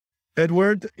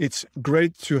Edward, it's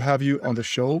great to have you on the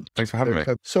show. Thanks for having me.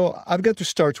 So I've got to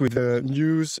start with the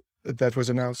news that was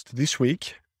announced this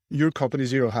week. Your company,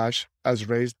 ZeroHash, has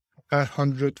raised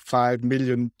 $105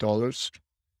 million.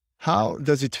 How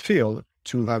does it feel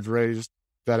to have raised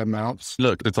that amount?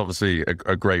 Look, it's obviously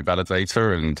a great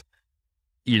validator, and,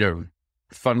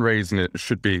 fundraising it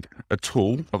should be a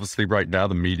tool. Obviously, right now,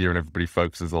 the media and everybody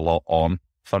focuses a lot on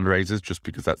fundraisers just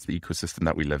because that's the ecosystem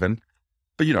that we live in.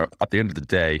 But, at the end of the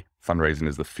day, fundraising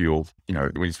is the fuel.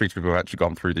 When you speak to people who have actually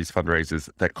gone through these fundraisers,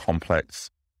 they're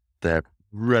complex. They're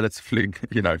relatively,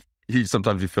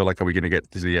 sometimes you feel like, are we going to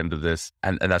get to the end of this?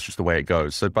 And that's just the way it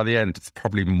goes. So by the end, it's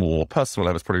probably more personal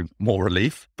level, it's probably more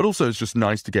relief, but also it's just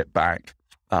nice to get back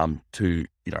to,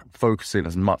 focusing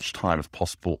as much time as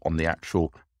possible on the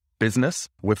actual business.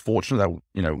 We're fortunate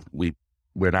that,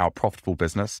 we're now a profitable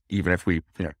business. Even if we,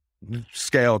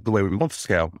 scale the way we want to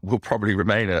scale, we'll probably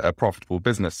remain a profitable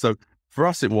business. So for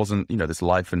us, it wasn't, this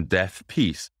life and death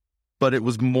piece, but it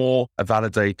was more a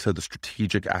validator, the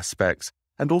strategic aspects.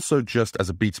 And also just as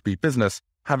a B2B business,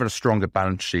 having a stronger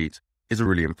balance sheet is a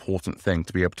really important thing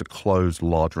to be able to close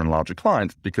larger and larger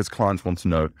clients, because clients want to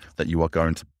know that you are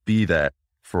going to be there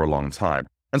for a long time.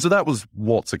 And so that was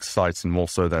what's exciting more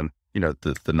so than,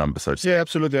 the number. So yeah,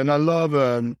 absolutely. And I love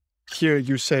hearing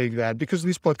you saying that, because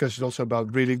this podcast is also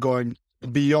about really going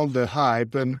beyond the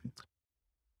hype. And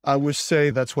I would say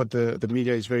that's what the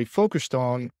media is very focused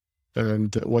on.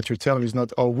 And what you're telling me is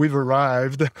not, oh, we've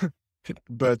arrived.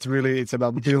 But really, it's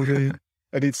about building,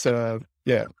 and it's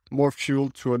more fuel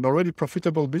to an already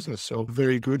profitable business. So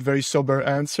very good, very sober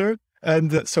answer.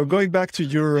 And so going back to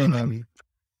your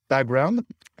background,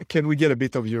 can we get a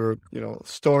bit of your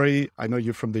story? I know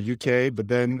you're from the UK, but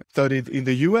then studied in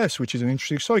the US, which is an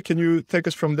interesting story. Can you take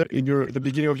us from there in the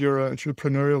beginning of your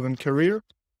entrepreneurial and career?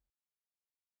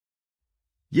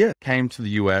 Yeah, came to the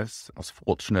US. I was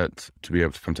fortunate to be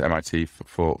able to come to MIT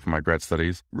for my grad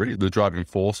studies. Really, the driving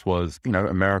force was,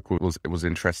 America was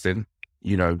interesting,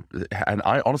 and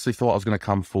I honestly thought I was going to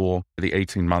come for the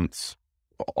 18 months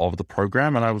of the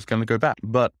program and I was going to go back.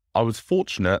 But I was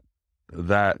fortunate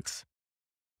that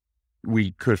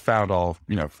we could founded off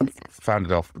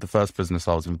the first business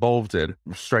I was involved in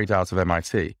straight out of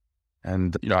MIT.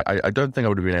 And, I don't think I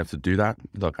would have been able to do that.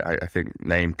 Look, I think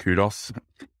name kudos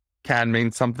can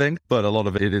mean something, but a lot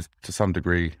of it is, to some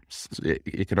degree,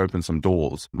 it can open some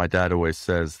doors. My dad always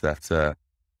says that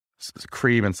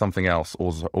cream and something else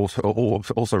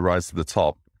also rise to the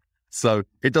top. So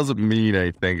it doesn't mean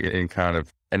anything in kind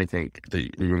of anything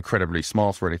that you're incredibly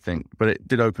smart or anything, but it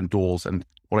did open doors. And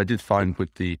what I did find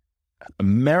with the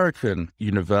American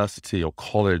university or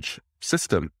college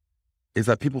system is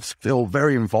that people feel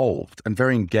very involved and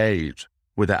very engaged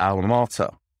with their alma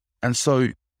mater. And so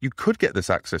you could get this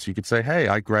access. You could say, hey,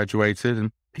 I graduated,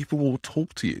 and people will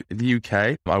talk to you. In the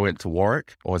UK, I went to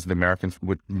Warwick, or as the Americans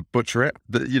would butcher it,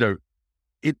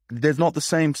 there's not the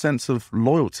same sense of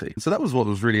loyalty. So that was what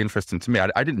was really interesting to me.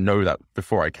 I didn't know that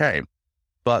before I came,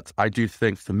 but I do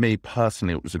think for me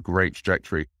personally, it was a great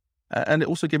trajectory. And it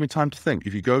also gave me time to think.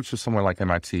 If you go to somewhere like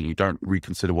MIT and you don't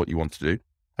reconsider what you want to do,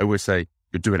 I always say,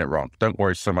 you're doing it wrong. Don't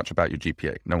worry so much about your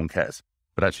GPA. No one cares.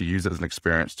 But actually use it as an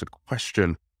experience to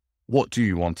question, what do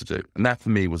you want to do? And that for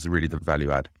me was really the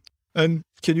value add. And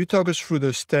can you talk us through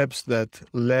the steps that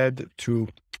led to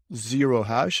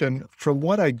ZeroHash? And from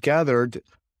what I gathered,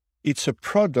 it's a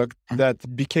product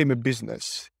that became a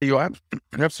business. You're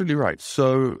absolutely right.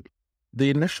 So the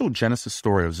initial genesis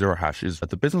story of ZeroHash is that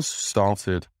the business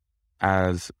started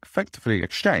as effectively an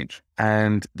exchange.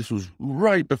 And this was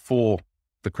right before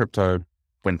the crypto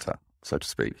winter, so to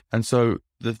speak. And so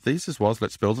the thesis was,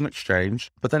 let's build an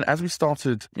exchange. But then as we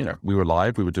started, we were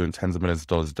live, we were doing tens of millions of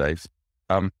dollars a day.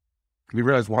 We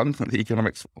realized, one, that the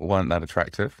economics weren't that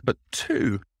attractive, but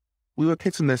two, we were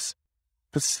hitting this,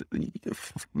 this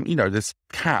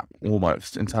cap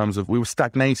almost in terms of we were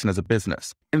stagnating as a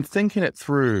business. In thinking it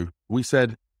through, we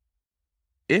said,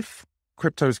 if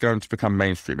crypto is going to become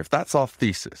mainstream, if that's our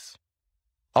thesis,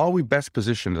 are we best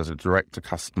positioned as a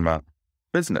direct-to-customer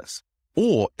business?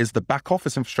 Or is the back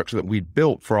office infrastructure that we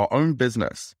built for our own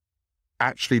business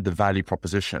actually the value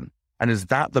proposition? And is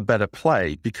that the better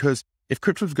play? Because if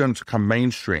crypto is going to become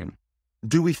mainstream,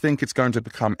 do we think it's going to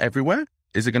become everywhere?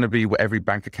 Is it going to be every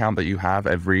bank account that you have,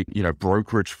 every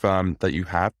brokerage firm that you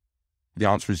have? The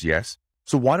answer is yes.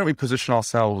 So why don't we position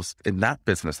ourselves in that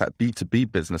business, that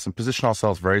B2B business, and position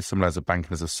ourselves very similar as a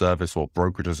banking as a service or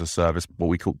brokerage as a service, what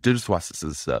we call digital assets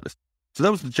as a service? So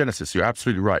that was the genesis. You're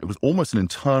absolutely right. It was almost an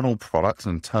internal product,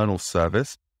 an internal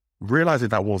service. Realizing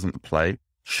that wasn't the play,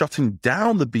 shutting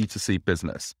down the B2C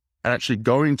business and actually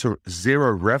going to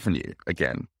zero revenue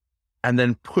again, and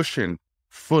then pushing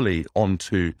fully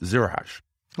onto ZeroHash.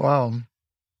 Wow.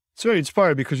 It's very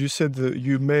inspiring because you said that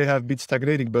you may have been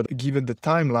stagnating, but given the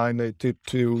timeline,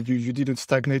 you didn't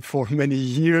stagnate for many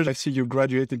years. I see you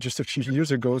graduated just a few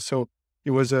years ago. So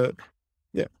it was a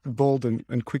bold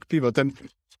and quick pivot. And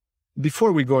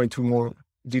before we go into more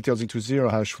details into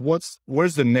ZeroHash,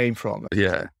 where's the name from?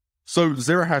 Yeah. So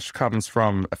ZeroHash comes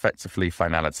from effectively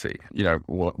finality.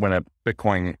 When a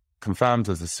Bitcoin confirms,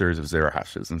 there's a series of zero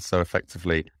hashes. And so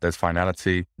effectively there's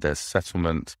finality, there's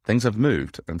settlement, things have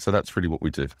moved. And so that's really what we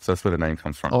do. So that's where the name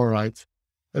comes from. All right.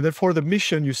 And then for the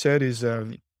mission, you said is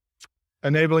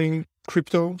enabling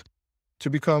crypto to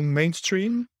become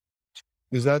mainstream.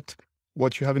 Is that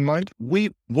what you have in mind?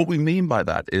 What we mean by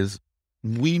that is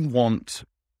we want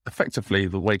effectively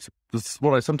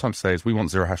what I sometimes say is we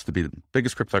want ZeroHash to be the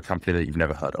biggest crypto company that you've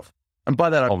never heard of. And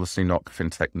by that, I'm obviously not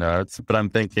fintech nerds, but I'm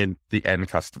thinking the end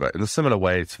customer in a similar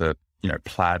way to,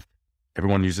 Plaid.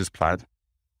 Everyone uses Plaid,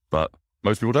 but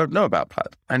most people don't know about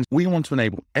Plaid. And we want to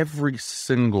enable every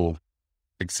single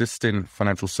existing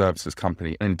financial services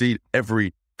company, and indeed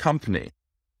every company,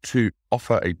 to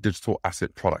offer a digital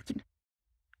asset product,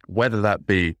 whether that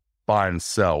be buy and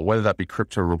sell, whether that be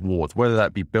crypto rewards, whether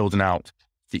that be building out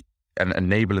and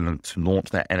enabling them to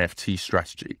launch their NFT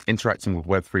strategy, interacting with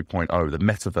Web 3.0, the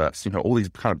metaverse, all these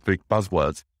kind of big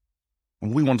buzzwords.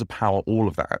 We want to power all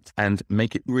of that and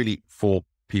make it really for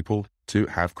people to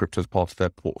have crypto as part of their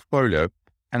portfolio.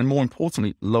 And more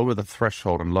importantly, lower the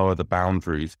threshold and lower the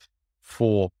boundaries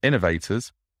for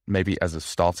innovators, maybe as a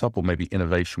startup or maybe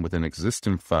innovation within an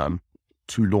existing firm,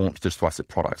 to launch digital asset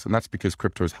products. And that's because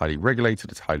crypto is highly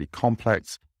regulated, it's highly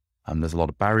complex, and there's a lot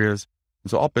of barriers. And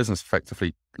so our business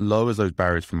effectively lowers those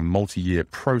barriers from a multi-year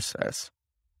process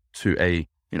to a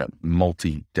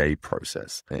multi-day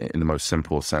process in the most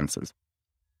simple senses.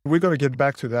 We're going to get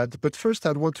back to that. But first,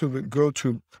 I want to go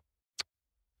to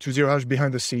ZeroHash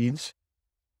behind the scenes.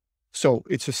 So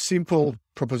it's a simple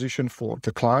proposition for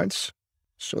the clients.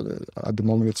 So at the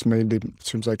moment, it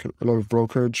seems like a lot of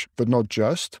brokerage, but not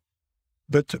just.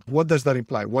 But what does that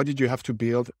imply? What did you have to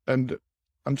build? And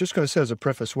I'm just going to say as a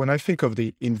preface, when I think of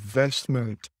the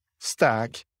investment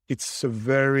stack, it's a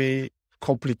very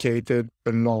complicated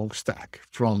and long stack,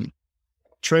 from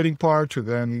trading part to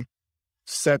then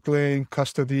settling,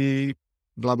 custody,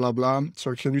 blah, blah, blah.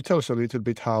 So can you tell us a little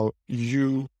bit how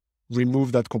you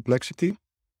remove that complexity?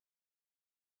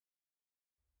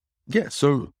 Yeah.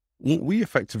 So what we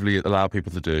effectively allow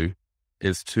people to do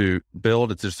is to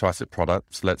build a digital asset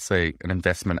product. So let's say an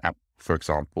investment app, for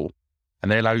example,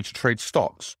 and they allow you to trade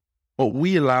stocks. What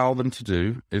we allow them to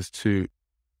do is to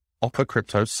offer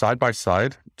crypto side by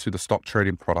side to the stock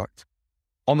trading product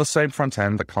on the same front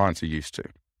end that clients are used to.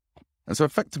 And so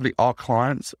effectively our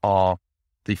clients are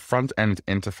the front end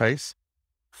interface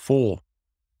for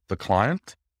the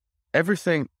client.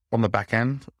 Everything on the back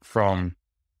end, from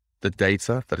the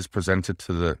data that is presented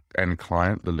to the end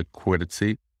client, the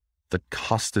liquidity, the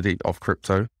custody of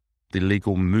crypto, the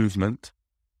legal movement,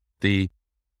 the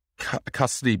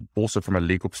custody also from a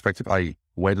legal perspective, i.e.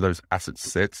 where do those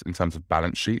assets sit in terms of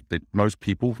balance sheet? Most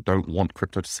people don't want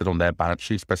crypto to sit on their balance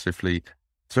sheet, especially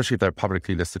if they're a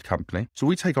publicly listed company. So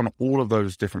we take on all of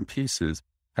those different pieces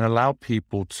and allow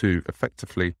people to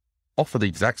effectively offer the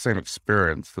exact same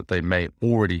experience that they may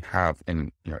already have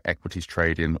in equities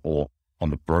trading or on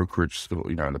the brokerage,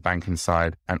 on the banking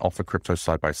side, and offer crypto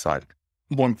side by side.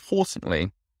 More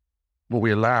importantly, what we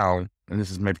allow, and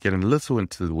this is maybe getting a little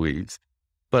into the weeds,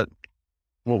 but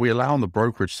what we allow on the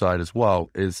brokerage side as well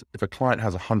is if a client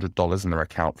has $100 in their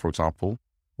account, for example,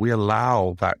 we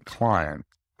allow that client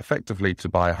effectively to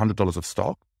buy $100 of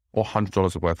stock or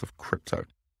 $100 worth of crypto.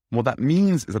 And what that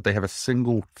means is that they have a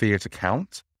single fiat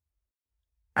account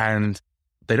and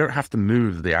they don't have to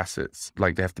move the assets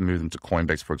like they have to move them to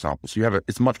Coinbase, for example. So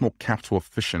it's much more capital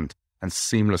efficient and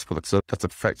seamless for them. So that's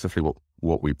effectively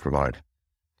what we provide.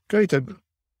 Great.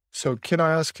 So can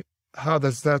I ask, how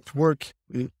does that work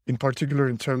in particular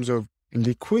in terms of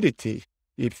liquidity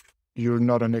if you're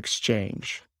not an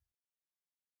exchange?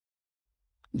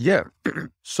 Yeah.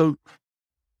 So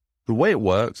the way it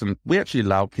works, and we actually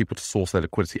allow people to source their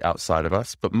liquidity outside of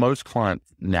us, but most clients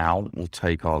now will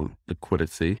take our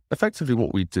liquidity. Effectively,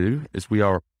 what we do is we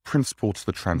are a principal to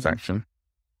the transaction,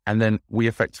 and then we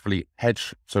effectively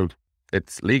hedge. So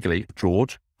it's legally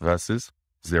George versus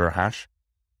ZeroHash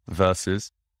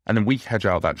versus, and then we hedge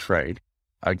out that trade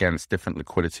against different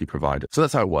liquidity providers. So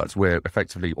that's how it works. We're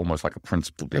effectively almost like a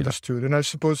principal dealer. Understood. And I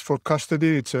suppose for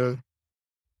custody, it's a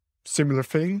similar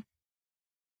thing?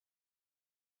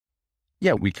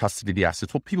 Yeah, we custody the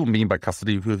assets. What people mean by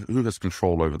custody, who has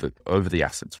control over the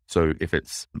assets. So if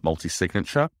it's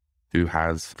multi-signature, who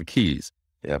has the keys?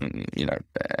 You know,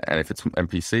 and if it's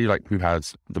MPC, like who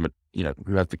has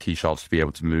the key shards to be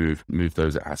able to move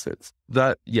those assets.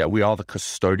 That, yeah, we are the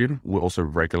custodian. We're also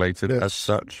regulated as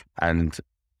such. And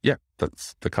yeah,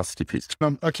 that's the custody piece.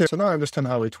 Okay, so now I understand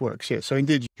how it works. Yeah, so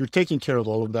indeed, you're taking care of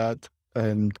all of that.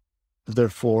 And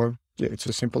therefore, yeah, it's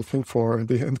a simple thing for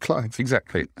the end clients.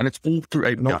 Exactly. And it's all through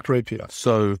API. Not through API.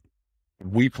 So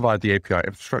we provide the API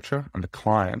infrastructure and the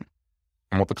client.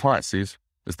 And what the client sees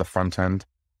is the front end,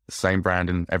 the same brand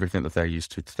and everything that they're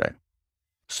used to today.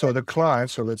 So the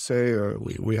clients, so let's say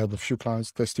we have a few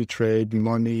clients, Testy Trade,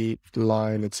 Money,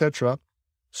 Line, etc.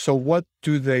 So what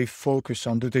do they focus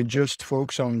on? Do they just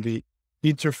focus on the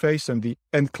interface and the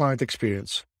end client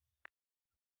experience?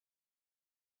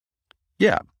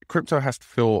 Yeah, crypto has to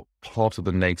feel part of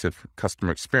the native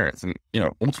customer experience. And, you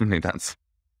know, ultimately that's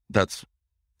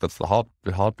the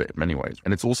hard bit in many ways.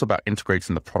 And it's also about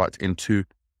integrating the product into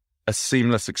a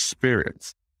seamless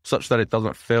experience such that it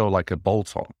doesn't feel like a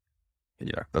bolt-on.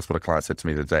 You know, that's what a client said to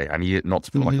me the other day. I need it not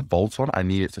to feel like a bolt-on. I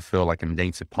need it to feel like a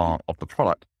native part of the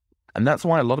product. And that's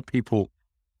why a lot of people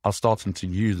are starting to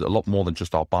use a lot more than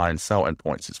just our buy and sell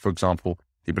endpoints. It's, for example,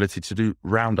 the ability to do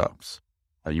roundups.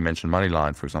 You mentioned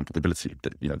Moneyline, for example, the ability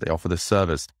that, you know, they offer this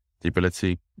service, the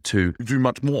ability to do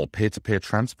much more, peer-to-peer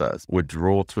transfers,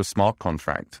 withdraw to a smart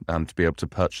contract, to be able to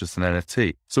purchase an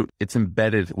NFT. So it's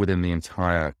embedded within the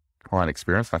entire client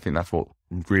experience. I think that's what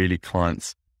really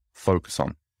clients focus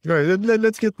on. Right.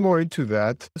 Let's get more into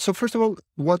that. So first of all,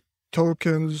 what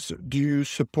tokens do you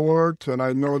support? And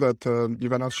I know that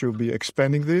you've announced you'll be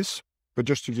expanding this, but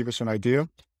just to give us an idea.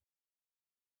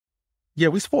 Yeah,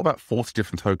 we support about 40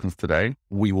 different tokens today.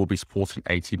 We will be supporting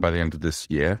 80 by the end of this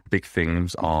year. Big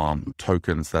themes are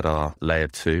tokens that are layer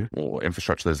 2 or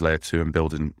infrastructure that is layer 2 and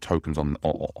building tokens on,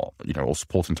 or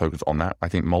supporting tokens on that. I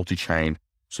think multi-chain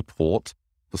support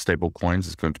for stable coins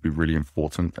is going to be really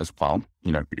important as well.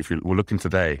 You know, we're looking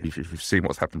today, if you've seen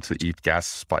what's happened to ETH gas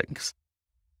spikes,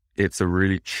 it's a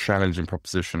really challenging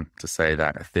proposition to say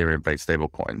that Ethereum-based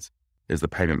stablecoins is the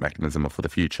payment mechanism for the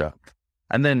future.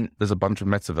 And then there's a bunch of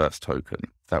metaverse token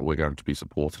that we're going to be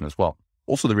supporting as well.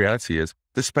 Also, the reality is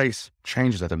this space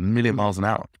changes at 1,000,000 miles an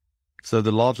hour. So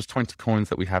the largest 20 coins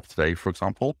that we have today, for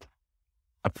example,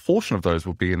 a portion of those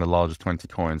will be in the largest 20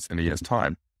 coins in a year's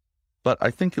time. But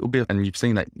I think it will be, and you've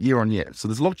seen that year on year. So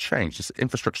there's a lot of change. This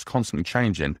infrastructure is constantly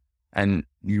changing, and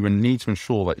you will need to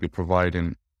ensure that you're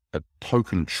providing a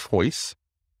token choice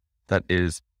that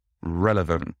is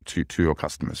relevant to your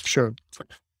customers. Sure.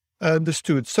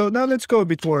 Understood. So now let's go a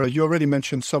bit more. You already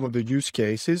mentioned some of the use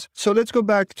cases. So let's go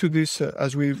back to this,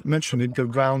 as we've mentioned in the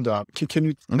roundup. Can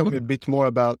you tell me a bit more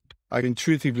about, I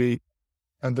intuitively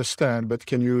understand, but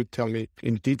can you tell me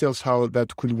in details how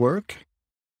that could work?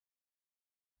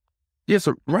 Yeah,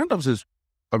 so roundups is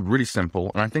a really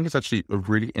simple, and I think it's actually a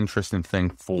really interesting thing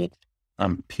for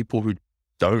people who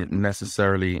don't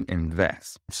necessarily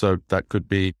invest. So that could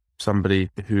be somebody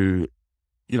who,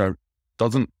 you know,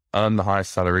 doesn't earn the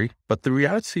highest salary, but the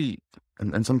reality,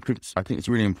 and some people, I think it's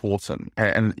really important.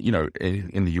 And you know,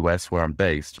 in the US where I'm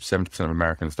based, 70% of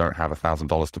Americans don't have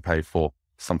 $1,000 to pay for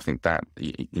something that,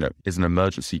 you know, is an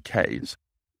emergency case.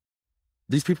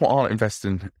 These people aren't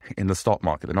investing in the stock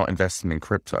market. They're not investing in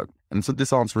crypto. And so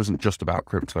this answer isn't just about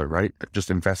crypto, right?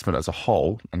 Just investment as a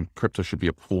whole, and crypto should be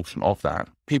a portion of that.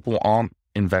 People aren't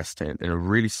investing in a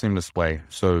really seamless way.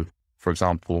 So, for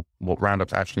example, what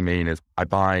roundups actually mean is I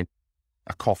buy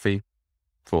a coffee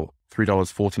for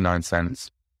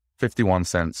 $3.49, 51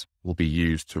 cents will be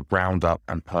used to round up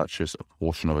and purchase a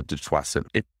portion of a digital asset.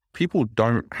 If people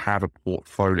don't have a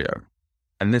portfolio,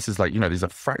 and this is like, you know, these are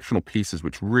fractional pieces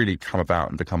which really come about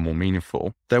and become more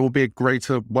meaningful, there will be a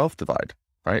greater wealth divide,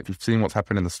 right? If you've seen what's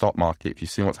happened in the stock market, if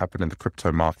you've seen what's happened in the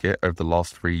crypto market over the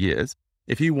last 3 years,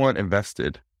 if you weren't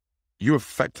invested, you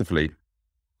effectively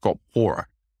got poorer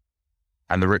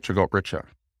and the richer got richer.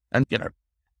 And, you know,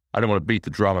 I don't want to beat the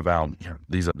drum about, you know,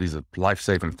 these are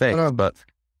life-saving things, but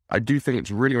I do think it's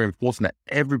really, really important that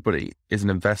everybody is an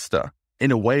investor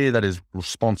in a way that is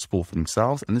responsible for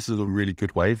themselves. And this is a really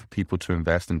good way for people to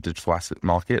invest in digital asset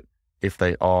market if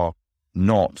they are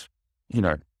not, you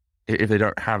know, if they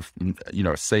don't have, you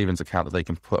know, a savings account that they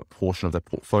can put a portion of their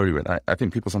portfolio in. I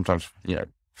think people sometimes, you know,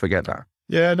 forget that.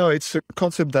 Yeah, no, it's a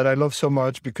concept that I love so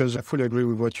much because I fully agree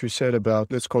with what you said about,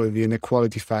 let's call it the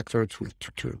inequality factor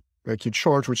to make it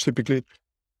short, which typically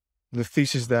the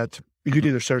thesis that you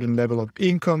need a certain level of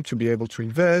income to be able to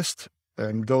invest.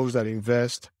 And those that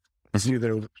invest,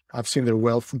 I've seen their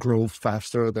wealth grow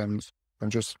faster than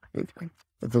just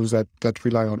those that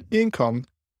rely on income.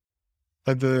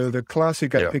 The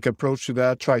classic, I think, approach to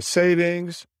that, try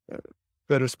savings,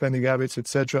 better spending habits,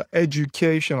 etc.,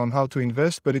 education on how to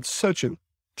invest. But it's such a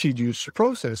tedious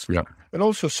process. Yeah. And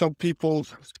also some people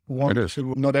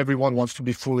not everyone wants to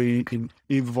be fully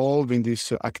involved in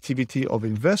this activity of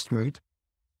investment.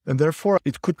 And therefore,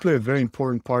 it could play a very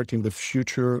important part in the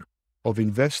future of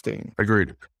investing.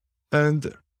 Agreed.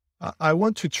 And I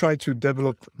want to try to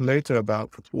develop later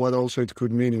about what also it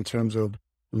could mean in terms of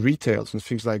retails and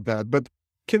things like that. But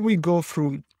can we go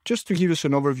through, just to give us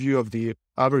an overview of the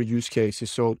other use cases?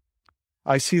 So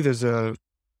I see there's a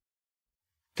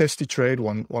Testy Trade,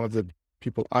 one of the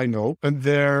people I know, and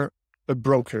they're a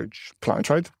brokerage client,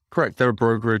 right? Correct. They're a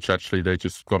brokerage. Actually, they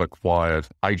just got acquired.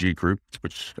 IG Group,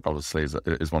 which obviously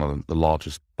is one of the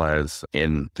largest players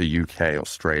in the UK,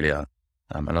 Australia,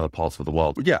 and other parts of the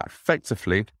world. But yeah,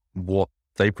 effectively, what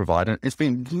they provide, and it's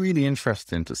been really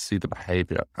interesting to see the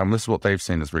behavior. And this is what they've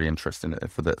seen is really interesting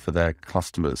for their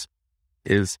customers,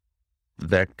 is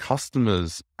their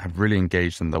customers have really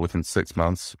engaged in that within 6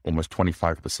 months, almost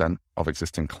 25% of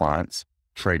existing clients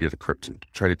traded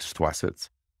digital assets,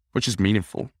 which is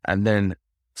meaningful. And then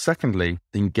secondly,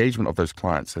 the engagement of those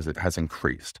clients has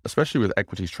increased, especially with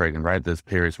equities trading, right? There's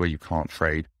periods where you can't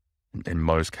trade. In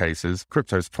most cases,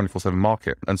 crypto is a 24/7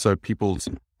 market. And so people's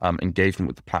engagement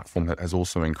with the platform has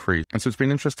also increased. And so it's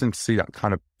been interesting to see that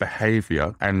kind of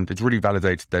behavior, and it's really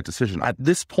validated their decision. At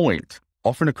this point,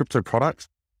 offering a crypto product,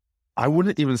 I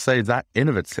wouldn't even say that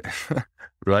innovative,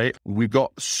 right? We've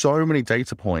got so many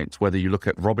data points, whether you look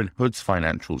at Robinhood's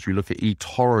financials, you look at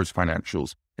eToro's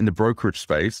financials in the brokerage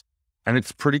space, and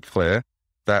it's pretty clear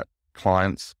that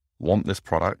clients want this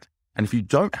product. And if you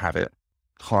don't have it,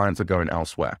 clients are going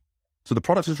elsewhere. So the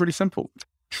product is really simple.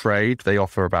 Trade, they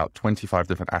offer about 25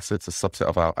 different assets, a subset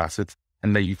of our assets,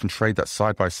 and then you can trade that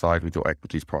side by side with your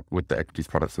equities with the equities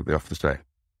products that they offer today.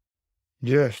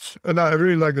 Yes. And I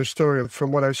really like the story.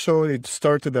 From what I saw, it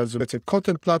started as, let's say,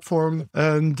 content platform.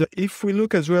 And if we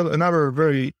look as well, another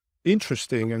very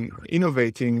interesting and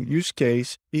innovating use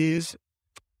case is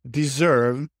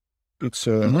Deserve. It's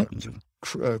a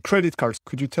credit card.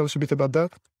 Could you tell us a bit about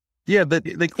that? Yeah,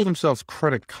 they call themselves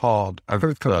credit card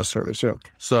service. Yeah.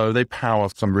 So they power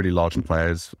some really large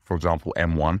players. For example,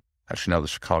 M1, actually now the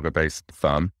Chicago-based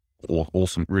firm, or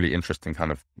some really interesting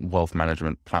kind of wealth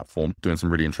management platform doing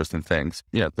some really interesting things.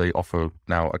 Yeah, they offer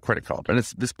now a credit card. And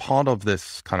it's this part of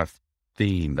this kind of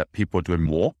theme that people are doing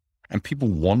more, and people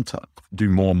want to do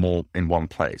more and more in one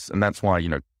place. And that's why,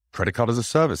 credit card as a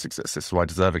service exists. This is why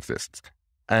Deserve exists.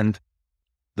 And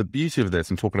the beauty of this,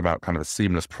 and talking about kind of a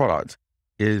seamless product,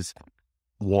 is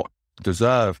what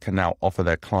Deserve can now offer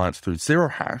their clients through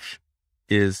ZeroHash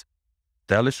is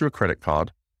they'll issue a credit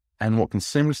card, and what can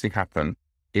seamlessly happen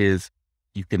is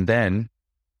you can then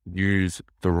use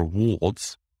the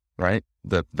rewards, right,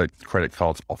 that the credit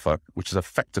cards offer, which is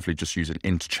effectively just using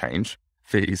interchange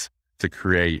fees to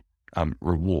create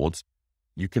rewards.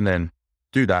 You can then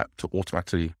do that to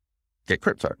automatically get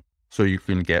crypto. So you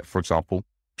can get, for example,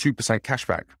 2%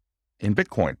 cashback in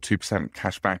Bitcoin, 2%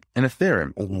 cashback in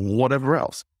Ethereum, or whatever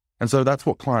else. And so that's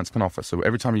what clients can offer. So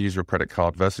every time you use your credit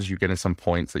card versus you getting some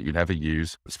points that you never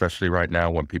use, especially right now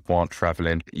when people aren't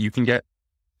traveling, you can get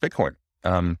Bitcoin.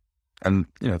 And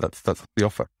that's the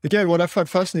offer. Again, what I find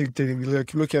fascinating,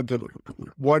 like looking at the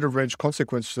wider range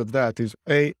consequences of that, is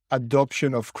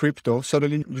adoption of crypto.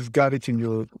 Suddenly you've got it in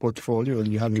your portfolio and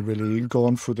you haven't really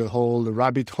gone through the whole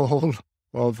rabbit hole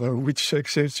of which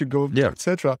exchange you go,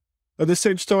 etc. The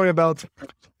same story about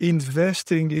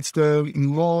investing. It's the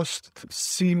most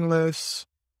seamless,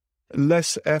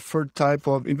 less effort type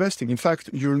of investing. In fact,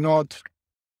 you're not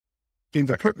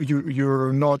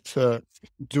you're not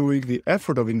doing the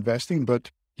effort of investing,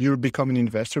 but you're becoming an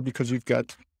investor because you've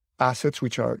got assets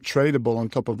which are tradable on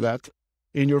top of that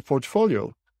in your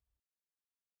portfolio.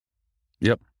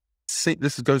 Yep. See,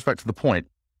 this goes back to the point.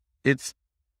 It's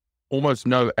almost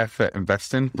no effort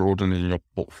investing, broadening your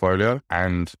portfolio,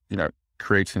 and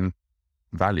creating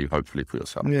value, hopefully, for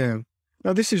yourself. Yeah.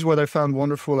 Now, this is what I found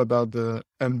wonderful about the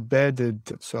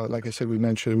embedded. So, like I said,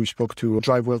 we spoke to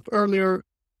Drive Wealth earlier,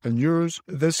 and yours.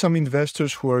 There's some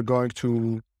investors who are going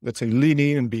to, let's say, lean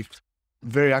in and be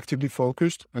very actively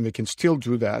focused, and they can still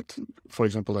do that. For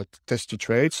example, at Testy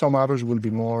Trade, some others will be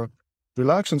more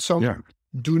relaxed, and some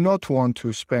do not want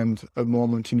to spend a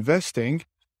moment investing,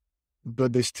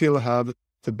 but they still have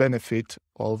the benefit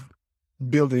of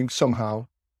building somehow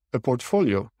a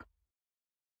portfolio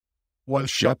while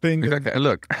shopping. Exactly.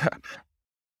 Look,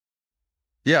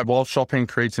 while shopping,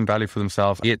 creating value for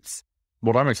themselves. It's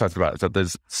what I'm excited about is that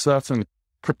there's certain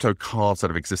crypto cards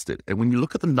that have existed. And when you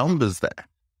look at the numbers there,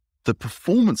 the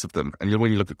performance of them, and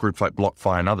when you look at groups like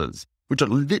BlockFi and others, which are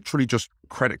literally just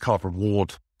credit card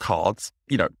reward cards,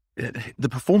 the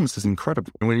performance is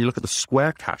incredible. And when you look at the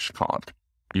Square Cash card,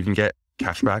 you can get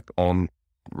cashback on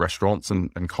restaurants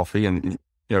and coffee and,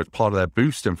 it's part of their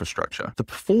Boost infrastructure. The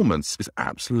performance is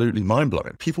absolutely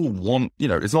mind-blowing. People want,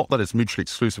 it's not that it's mutually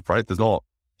exclusive, right?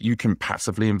 You can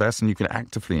passively invest and you can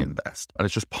actively invest. And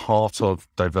it's just part of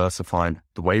diversifying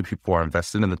the way people are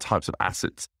investing and the types of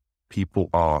assets people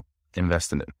are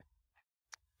investing in.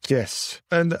 Yes.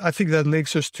 And I think that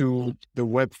links us to the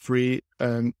Web3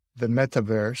 and the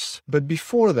metaverse. But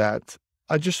before that,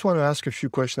 I just want to ask a few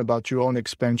questions about your own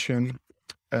expansion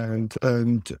and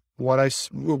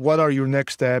what are your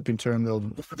next steps in terms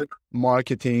of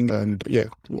marketing and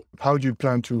how do you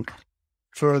plan to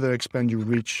further expand your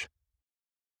reach?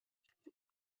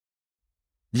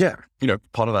 Yeah,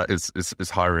 part of that is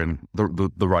hiring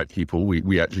the right people.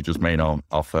 We actually just made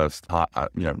our first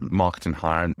marketing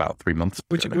hire in about 3 months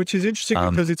ago. Which is interesting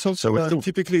because it's also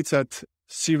typically it's at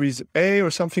Series A or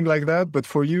something like that, but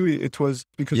for you it was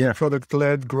because the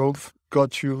product-led growth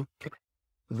got you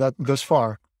that thus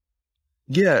far.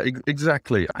 Yeah,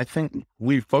 exactly. I think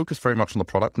we focus very much on the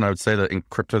product, and I would say that in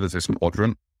crypto there's this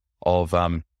quadrant of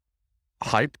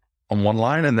hype on one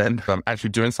line and then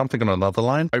actually doing something on another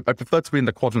line. I prefer to be in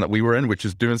the quadrant that we were in, which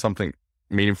is doing something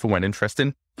meaningful and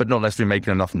interesting, but not necessarily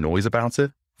making enough noise about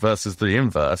it, versus the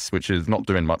inverse, which is not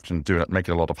doing much and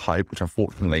making a lot of hype, which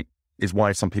unfortunately is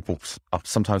why some people are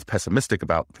sometimes pessimistic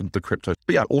about the crypto.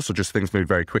 But yeah, also just things move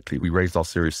very quickly. We raised our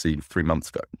Series C 3 months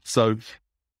ago. So,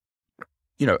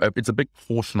 it's a big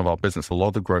portion of our business. A lot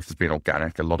of the growth has been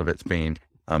organic. A lot of it's been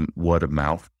word of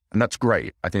mouth. And that's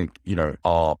great. I think,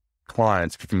 our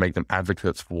clients, if you can make them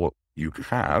advocates for what you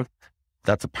have,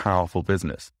 that's a powerful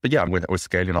business. But yeah, we're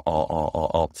scaling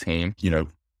our team.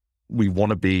 We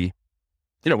want to be,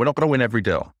 we're not going to win every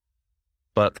deal,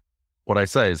 but what I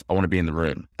say is I want to be in the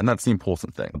room. And that's the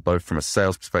important thing, both from a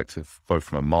sales perspective, both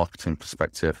from a marketing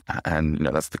perspective. And,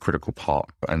 that's the critical part.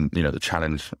 And, the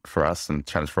challenge for us and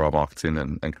challenge for our marketing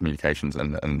and communications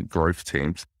and growth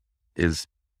teams is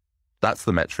that's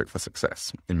the metric for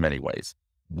success in many ways.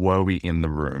 Were we in the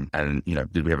room and,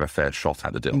 did we have a fair shot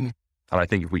at the deal? And I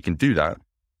think if we can do that,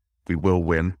 we will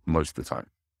win most of the time.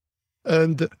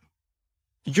 And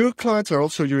your clients are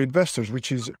also your investors,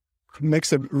 which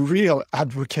makes them real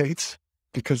advocates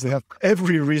because they have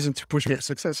every reason to push for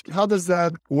success. How does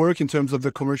that work in terms of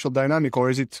the commercial dynamic, or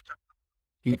is it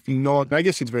not? I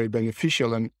guess it's very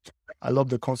beneficial, and I love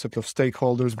the concept of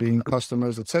stakeholders being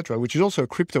customers, etc., which is also a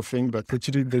crypto thing, but it's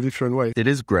in a different way. It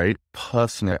is great.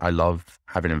 Personally, I love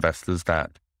having investors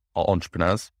that are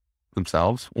entrepreneurs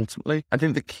themselves, ultimately. I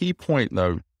think the key point,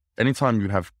 though, anytime you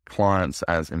have clients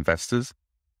as investors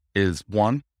is,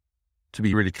 one, to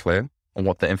be really clear on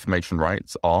what their information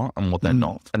rights are and what they're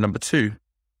not. And number two,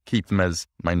 keep them as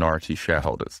minority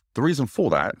shareholders. The reason for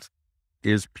that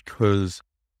is because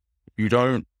you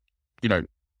don't, the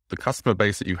customer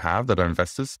base that you have that are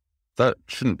investors, that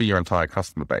shouldn't be your entire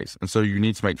customer base. And so you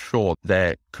need to make sure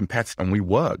they're competitive, and we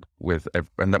work with,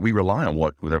 and that we rely on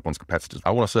work with everyone's competitors.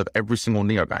 I want to serve every single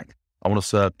neobank. I want to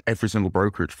serve every single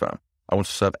brokerage firm. I want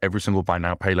to serve every single buy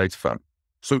now, pay later firm.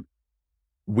 So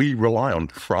we rely on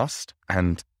trust,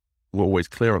 and we're always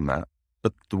clear on that.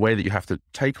 But the way that you have to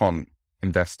take on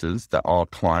investors that are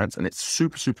clients, and it's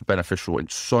super, super beneficial in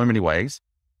so many ways,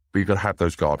 but you've got to have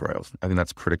those guardrails. I think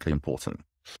that's critically important.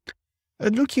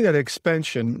 And looking at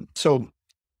expansion, so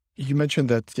you mentioned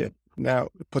that now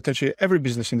potentially every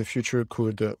business in the future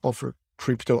could offer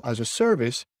crypto as a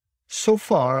service. So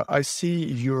far, I see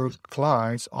your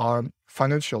clients are in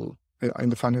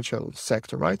the financial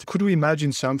sector, right? Could we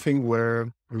imagine something where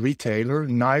a retailer,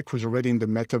 Nike, was already in the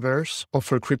metaverse,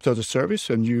 offer crypto as a service,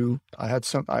 and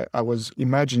I was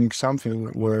imagining something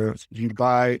where you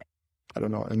buy, I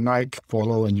don't know, a Nike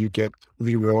polo and you get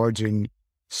rewards in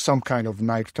some kind of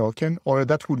Nike token, or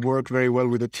that would work very well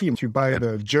with a team. You buy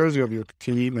the jersey of your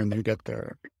team and you get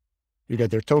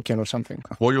their token or something.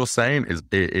 What you're saying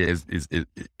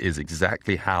is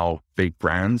exactly how big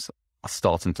brands are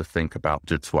starting to think about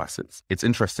digital assets. It's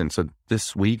interesting. So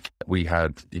this week we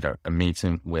had, a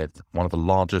meeting with one of the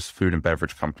largest food and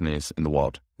beverage companies in the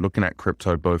world, looking at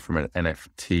crypto both from an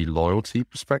NFT loyalty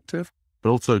perspective, but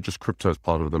also just crypto as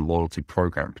part of the loyalty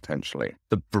program potentially.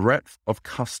 The breadth of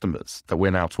customers that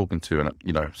we're now talking to, and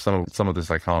some of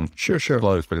this I can't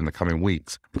disclose, but in the coming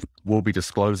weeks, we'll be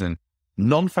disclosing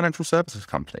non-financial services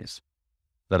companies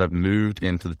that have moved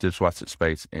into the digital asset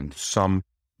space in some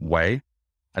way.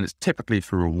 And it's typically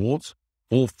through rewards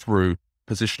or through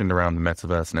positioning around the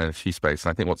metaverse and NFT space.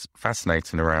 And I think what's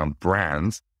fascinating around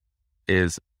brands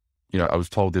is, I was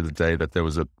told the other day that there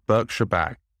was a Berkshire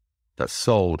bag that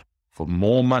sold for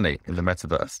more money in the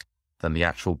metaverse than the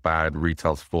actual bag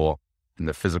retails for in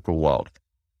the physical world.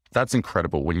 That's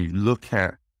incredible. When you look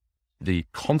at the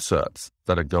concerts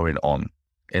that are going on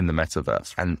in the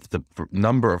metaverse, and the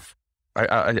number of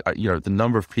the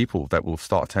number of people that will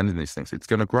start attending these things, it's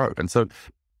going to grow. And so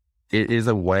it is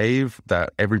a wave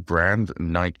that every brand,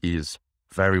 Nike is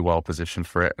very well positioned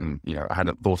for it. And, I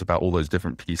hadn't thought about all those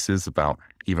different pieces about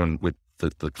even with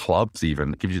the clubs,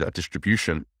 even it gives you that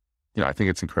distribution. I think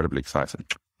it's incredibly exciting.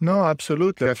 No,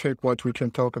 absolutely. I think what we can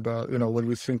talk about, when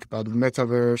we think about the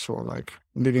metaverse or like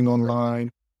living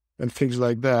online and things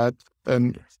like that.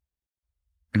 And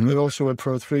also in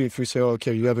Pro3, if we say,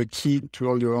 okay, you have a key to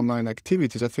all your online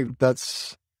activities, I think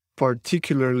that's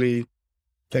particularly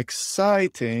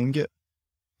exciting.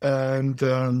 And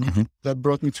that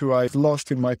brought me to, I've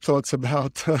lost in my thoughts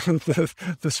about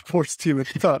the sports team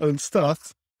and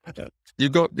stuff. You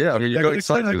got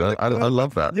excited. I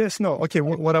love that. Yes, no. Okay.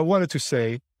 What I wanted to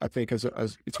say, I think as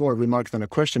it's more a remark than a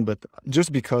question, but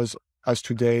just because as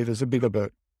today, there's a bit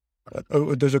of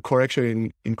there's a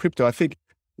correction in crypto. I think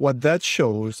what that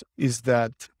shows is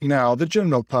that now the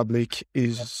general public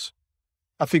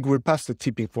I think we're past the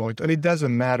tipping point, and it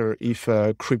doesn't matter if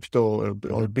crypto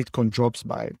or Bitcoin drops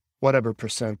by whatever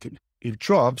percent it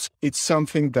drops. It's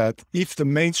something that if the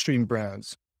mainstream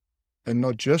brands, and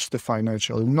not just the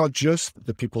financial, not just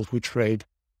the people who trade,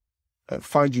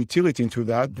 find utility into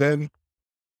that, then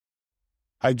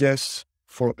I guess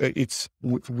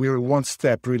we're one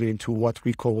step really into what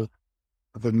we call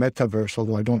the metaverse,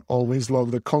 although I don't always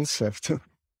love the concept.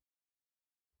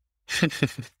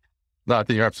 No, I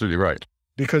think you're absolutely right.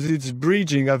 Because it's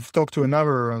bridging. I've talked to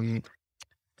another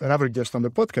guest on the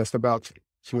podcast about,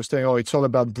 he was saying, it's all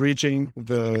about bridging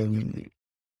the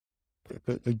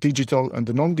digital and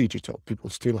the non-digital. People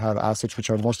still have assets which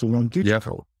are mostly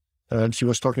non-digital. Yeah. And she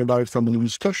was talking about it from an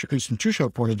institutional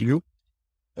point of view.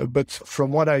 But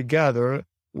from what I gather,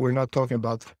 we're not talking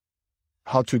about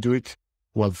how to do it,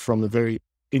 well, from a very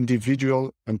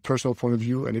individual and personal point of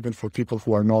view, and even for people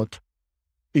who are not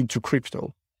into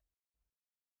crypto.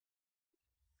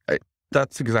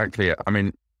 That's exactly it. I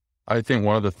mean, I think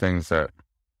one of the things that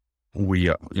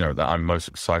that I'm most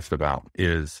excited about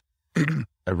is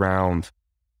around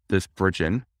this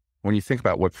bridging. When you think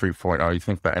about Web 3.0, you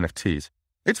think about NFTs.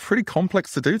 It's pretty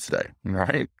complex to do today,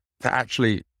 right? To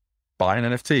actually buy an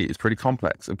NFT is pretty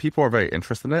complex, and people are very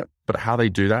interested in it, but how they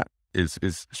do that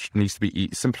needs to be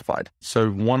simplified.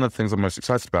 So one of the things I'm most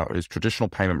excited about is traditional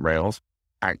payment rails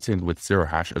acting with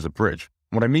ZeroHash as a bridge.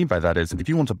 What I mean by that is if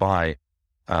you want to buy,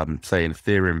 say, an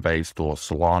Ethereum-based or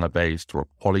Solana-based or a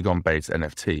Polygon-based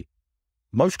NFT,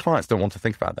 most clients don't want to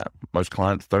think about that. Most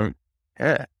clients don't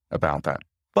care about that.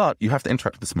 But you have to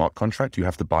interact with the smart contract. You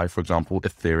have to buy, for example,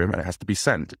 Ethereum, and it has to be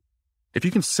sent. If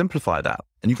you can simplify that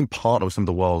and you can partner with some of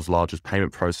the world's largest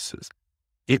payment processors,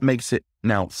 it makes it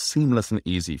now seamless and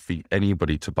easy for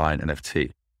anybody to buy an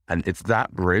NFT. And it's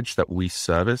that bridge that we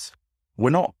service. We're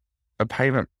not a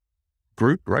payment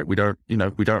group, right? We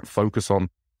don't focus on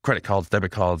credit cards,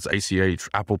 debit cards, ACH,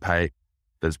 Apple Pay.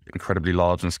 There's incredibly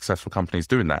large and successful companies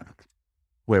doing that.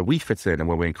 Where we fit in and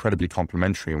where we're incredibly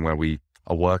complementary and where we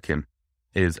are working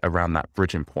is around that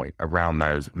bridging point, around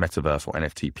those metaverse or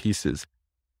NFT pieces,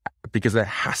 because there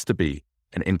has to be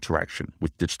an interaction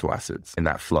with digital assets in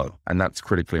that flow. And that's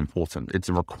critically important. It's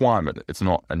a requirement. It's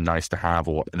not a nice to have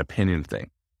or an opinion thing.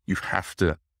 You have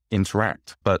to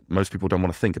interact, but most people don't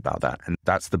want to think about that. And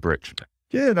that's the bridge.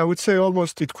 Yeah, and I would say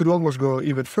it could almost go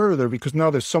even further, because now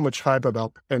there's so much hype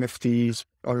about NFTs,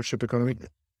 ownership economy,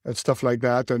 and stuff like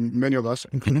that. And many of us,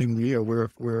 including me,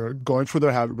 we're going through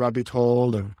the rabbit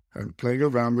hole and playing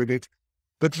around with it.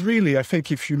 But really, I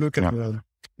think if you look at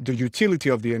the utility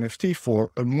of the NFT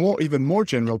for a even more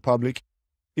general public,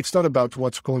 it's not about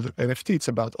what's called NFT. It's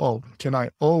about, can I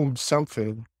own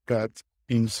something that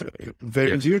is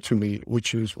very dear to me,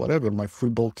 which is whatever, my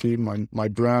football team, my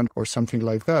brand, or something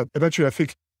like that. Eventually, I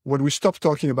think when we stop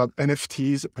talking about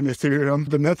NFTs and Ethereum,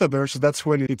 the metaverse, that's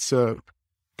when it's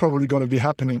probably going to be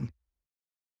happening.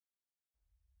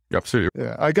 Absolutely.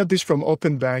 Yeah, I got this from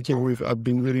open banking. I've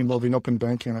been really involved in open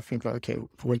banking. I think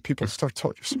when people start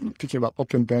thinking about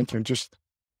open banking, just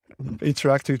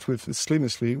interact it with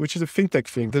seamlessly, which is a fintech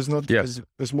thing. There's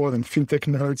more than fintech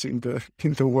nerds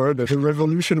in the world. The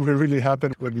revolution will really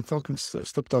happen when we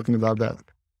stop talking about that.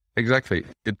 Exactly.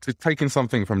 It's taking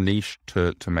something from niche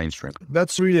to mainstream.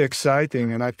 That's really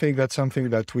exciting. And I think that's something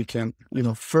that we can,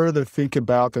 further think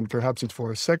about, and perhaps it's for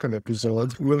a second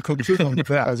episode. We'll conclude on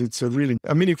that, as it's a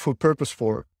meaningful purpose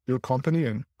for your company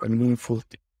and a meaningful,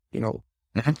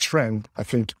 trend, I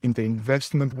think, in the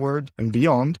investment world and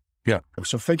beyond. Yeah.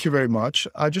 So thank you very much.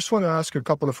 I just want to ask a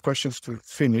couple of questions to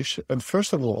finish. And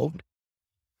first of all,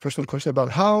 personal question about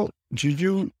how do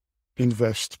you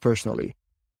invest personally?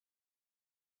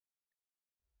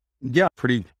 Yeah,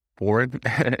 pretty boring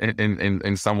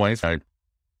in some ways.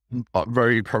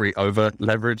 Very probably over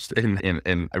leveraged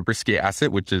in a risky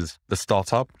asset, which is the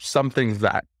startup. Some things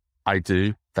that I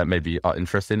do that maybe are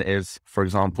interesting is, for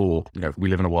example, we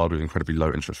live in a world with incredibly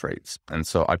low interest rates. And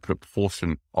so I put a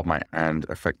portion of my and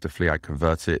effectively I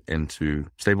convert it into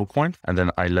stablecoin, and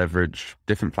then I leverage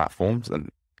different platforms. And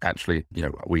actually,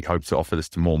 we hope to offer this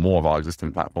to more of our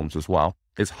existing platforms as well.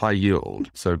 It's high yield.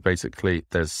 So basically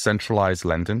there's centralized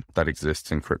lending that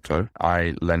exists in crypto.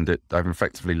 I'm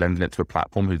effectively lending it to a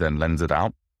platform who then lends it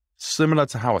out, similar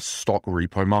to how a stock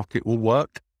repo market will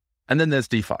work. And then there's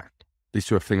DeFi. These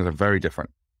two things are very different.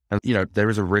 And, there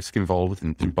is a risk involved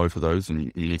in both of those, and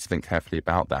you need to think carefully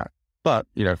about that. But,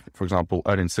 for example,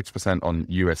 earning 6% on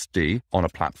USD on a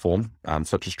platform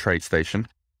such as TradeStation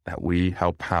that we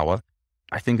help power,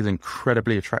 I think is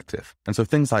incredibly attractive. And so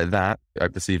things like that I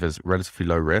perceive as relatively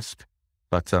low risk,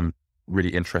 but really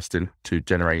interesting to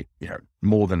generate,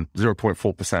 more than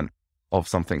 0.4% of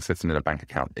something sitting in a bank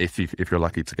account if you're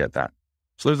lucky to get that.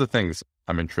 So those are things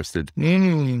I'm interested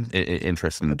in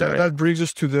doing. That brings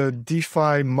us to the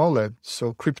DeFi mullet.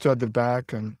 So crypto at the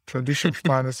back and traditional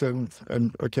finance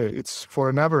and okay, it's for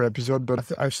another episode,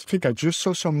 but I think I just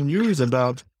saw some news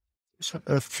about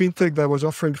a fintech that was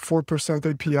offering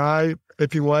 4%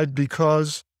 APY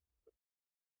because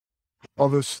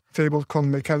of a stablecoin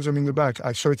mechanism in the back.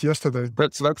 I saw it yesterday.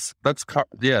 That's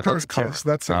current.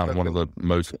 That's one of the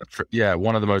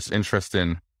most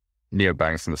interesting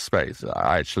neobanks in the space.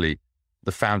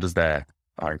 The founders there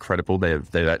are incredible.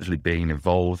 They've actually been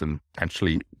involved, and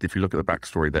actually, if you look at the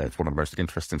backstory there, it's one of the most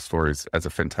interesting stories as a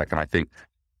fintech. And I think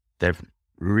they're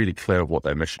really clear of what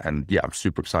their mission. And yeah, I'm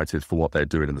super excited for what they're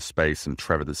doing in the space. And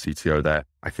Trevor, the CTO there,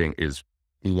 I think is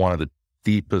one of the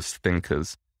deepest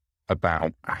thinkers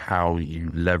about how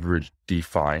you leverage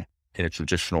DeFi in a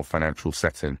traditional financial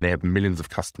setting. They have millions of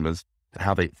customers, and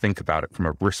how they think about it from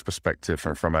a risk perspective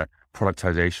and from a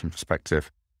productization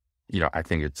perspective. I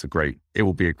think it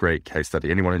will be a great case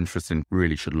study. Anyone interested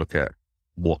really should look at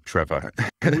what Trevor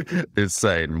is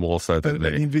saying more so than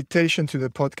me. The invitation to the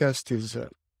podcast is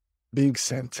being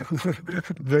sent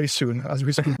very soon as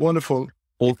we speak. Wonderful.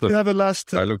 Awesome. We have a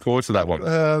last. I look forward to that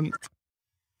one.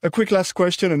 A quick last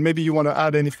question, and maybe you want to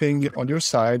add anything on your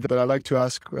side, but I'd like to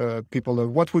ask people,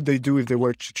 what would they do if they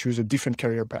were to choose a different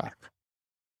career path?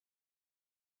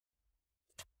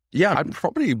 Yeah, I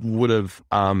probably would have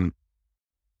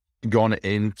gone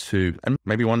into, and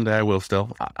maybe one day I will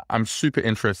still, I'm super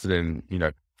interested in,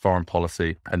 foreign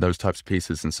policy and those types of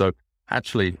pieces. And so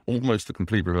actually almost the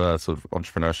complete reverse of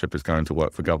entrepreneurship is going to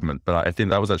work for government. But I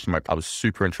think that was actually I was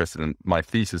super interested in, my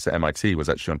thesis at MIT was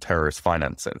actually on terrorist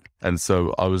financing. And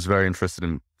so I was very interested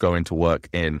in going to work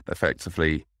in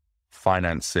effectively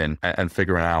financing and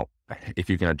figuring out if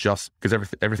you can adjust, because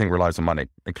everything relies on money,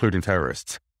 including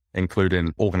terrorists,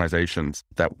 including organizations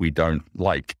that we don't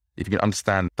like. If you can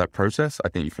understand that process, I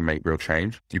think you can make real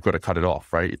change. You've got to cut it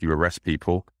off, right? If you arrest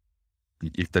people,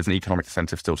 if there's an economic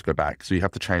incentive still to go back. So you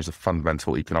have to change the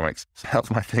fundamental economics. So that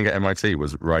was my thing at MIT,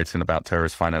 was writing about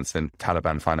terrorist financing,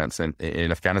 Taliban financing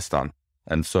in Afghanistan.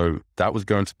 And so that was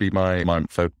going to be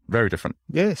so very different.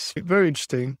 Yes, very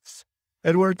interesting.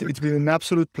 Edward, it's been an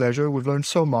absolute pleasure. We've learned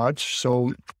so much.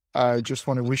 So I just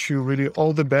want to wish you really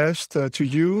all the best to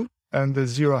you and the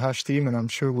ZeroHash team. And I'm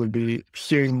sure we'll be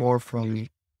hearing more from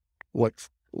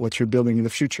what you're building in the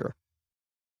future.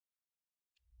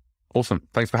 Awesome.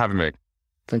 Thanks for having me.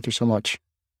 Thank you so much.